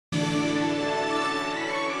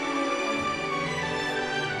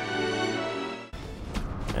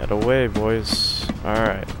Get away, boys.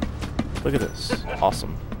 Alright. Look at this.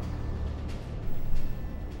 Awesome.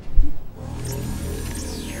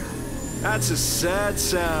 That's a sad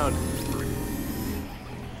sound.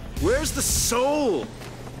 Where's the soul?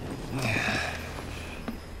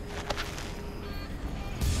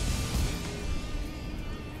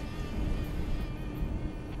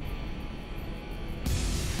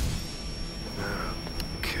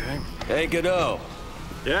 Okay. Hey, Godot.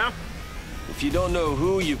 Yeah? If you don't know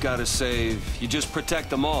who you've got to save, you just protect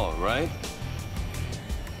them all, right?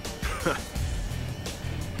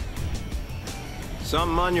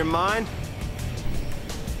 Something on your mind?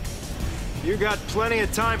 You got plenty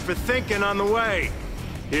of time for thinking on the way,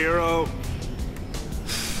 hero.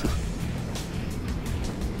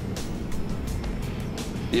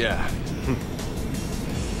 Yeah.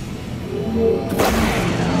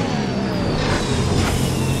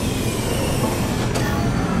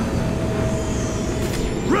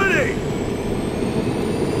 Ready!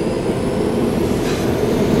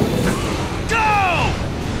 Go!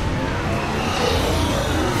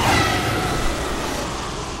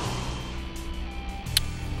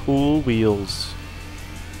 Cool wheels.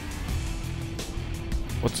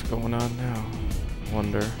 What's going on now?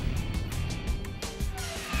 Wonder.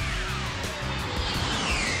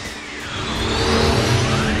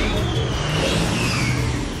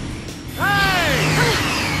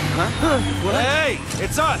 Hey!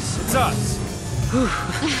 It's us! It's us!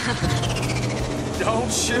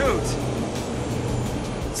 Don't shoot!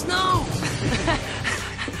 Snow!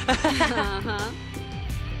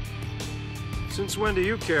 Since when do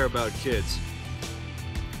you care about kids?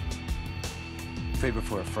 Favor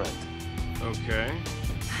for a friend. Okay.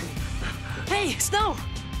 Hey, Snow!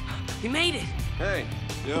 You made it! Hey.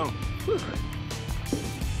 Yo.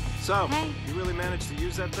 So, Hey. you really managed to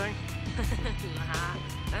use that thing?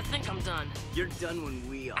 Nah, I think I'm done. You're done when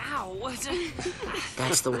we are. Ow, what's it?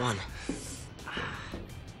 That's the one.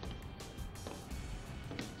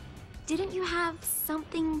 Didn't you have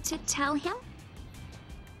something to tell him?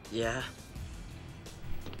 Yeah,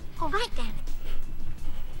 All right then.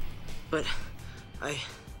 but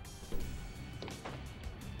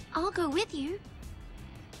I'll go with you.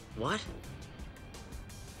 What?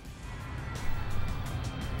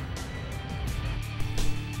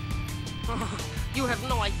 Oh, you have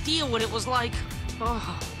no idea what it was like.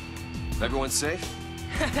 Oh, Everyone safe?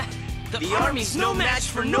 the army's no match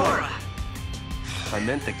for Nora. I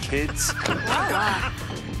meant the kids.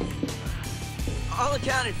 All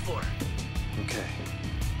accounted for. Okay.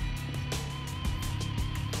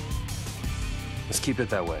 Let's keep it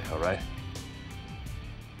that way, all right?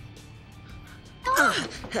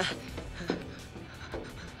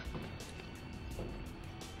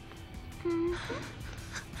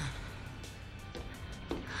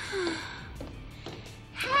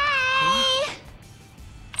 Hey!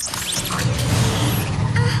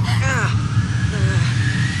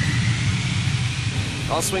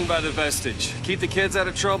 I'll swing by the vestige. Keep the kids out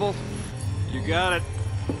of trouble. You got it.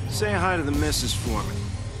 Say hi to the missus for me.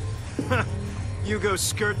 You go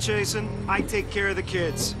skirt chasing, I take care of the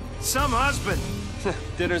kids. Some husband.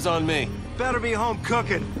 Dinner's on me. Better be home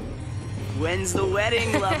cooking. When's the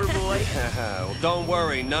wedding, lover boy? Well, don't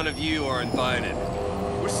worry. None of you are invited.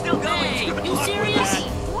 We're still going. Hey, Good you luck with serious? that.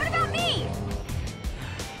 What about me?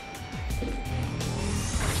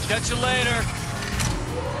 Catch you later.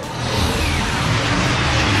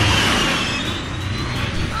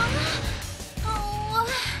 Oh.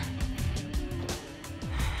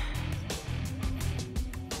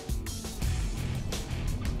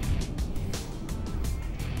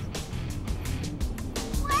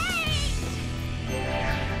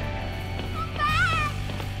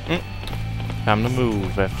 Time to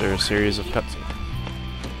move after a series of cutscenes.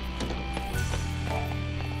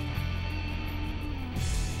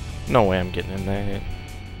 No way I'm getting in that.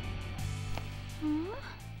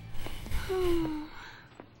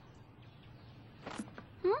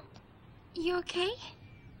 You okay?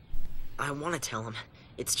 I want to tell him.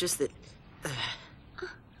 It's just that.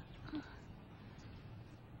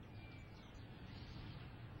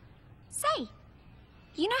 Say,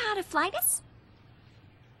 you know how to fly this?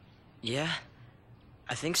 Yeah,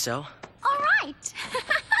 I think so. All right.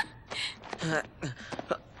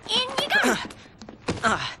 In you go.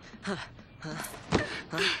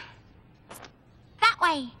 That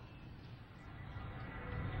way.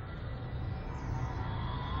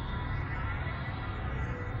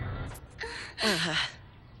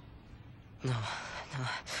 No.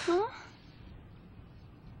 Huh?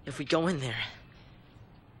 If we go in there,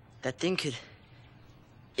 that thing could.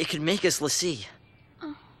 It could make us Lassie.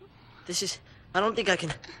 This is. I don't think I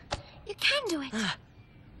can. You can do it.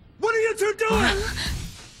 What are you two doing?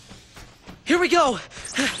 Here we go!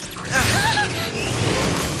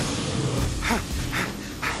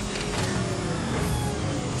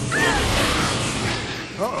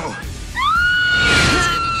 Uh-oh.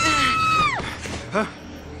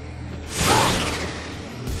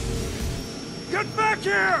 Get back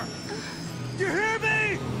here! You hear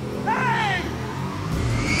me? Hey!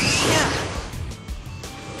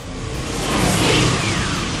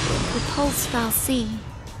 The pulse fell sea.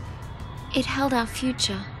 It held our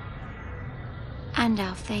future. And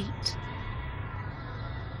our fate.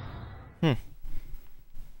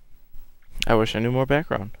 I wish I knew more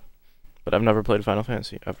background. But I've never played Final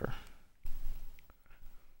Fantasy, ever.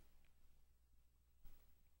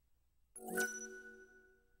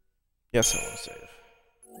 Yes, I want to save.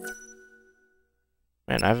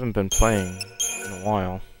 Man, I haven't been playing in a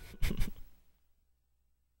while.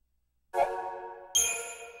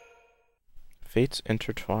 Fates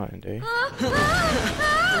intertwined, eh?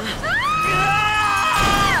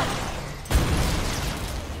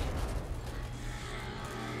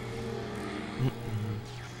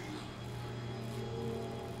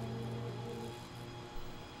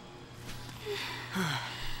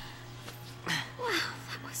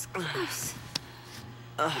 Close.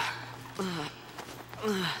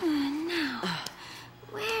 Now,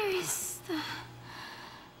 where is the...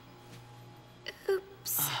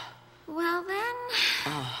 Oops. Well then...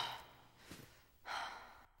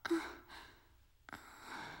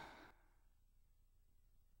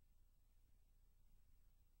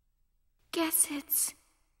 Guess it's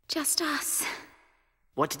just us.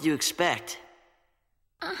 What did you expect?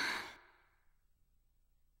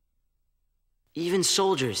 Even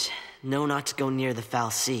soldiers know not to go near the foul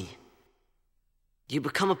sea. You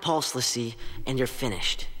become a pulseless sea, and you're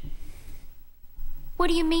finished. What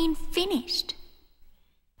do you mean, finished?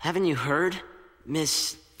 Haven't you heard,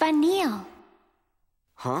 Miss... Vanille.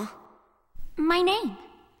 Huh? My name.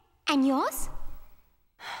 And yours?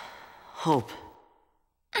 Hope.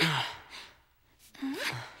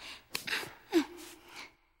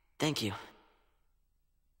 Thank you.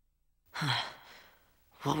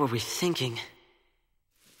 What were we thinking?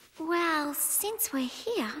 Well, since we're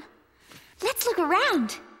here, let's look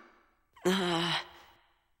around.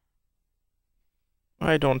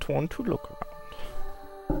 I don't want to look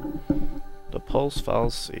around. The Pulse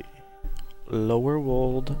Foul Sea. Lower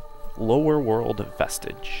world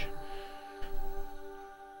vestige.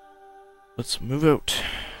 Let's move out.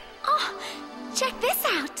 Oh, check this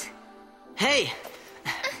out. Hey!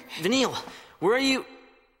 Vanille, where are you?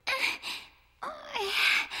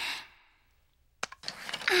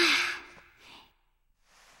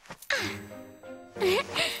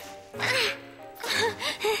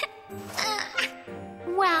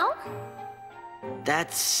 Well?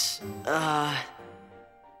 That's,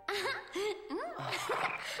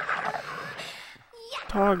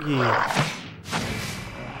 Toggy.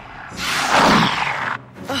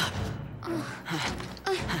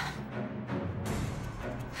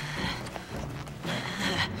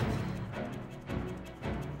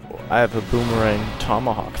 I have a boomerang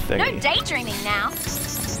tomahawk No thingy. daydreaming now.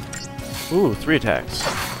 Ooh, 3 attacks.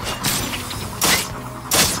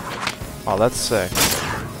 Oh, that's sick.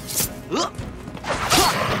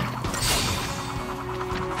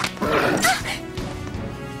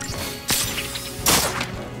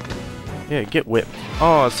 Yeah, get whipped.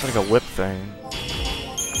 Oh, it's like a whip thing.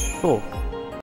 Cool.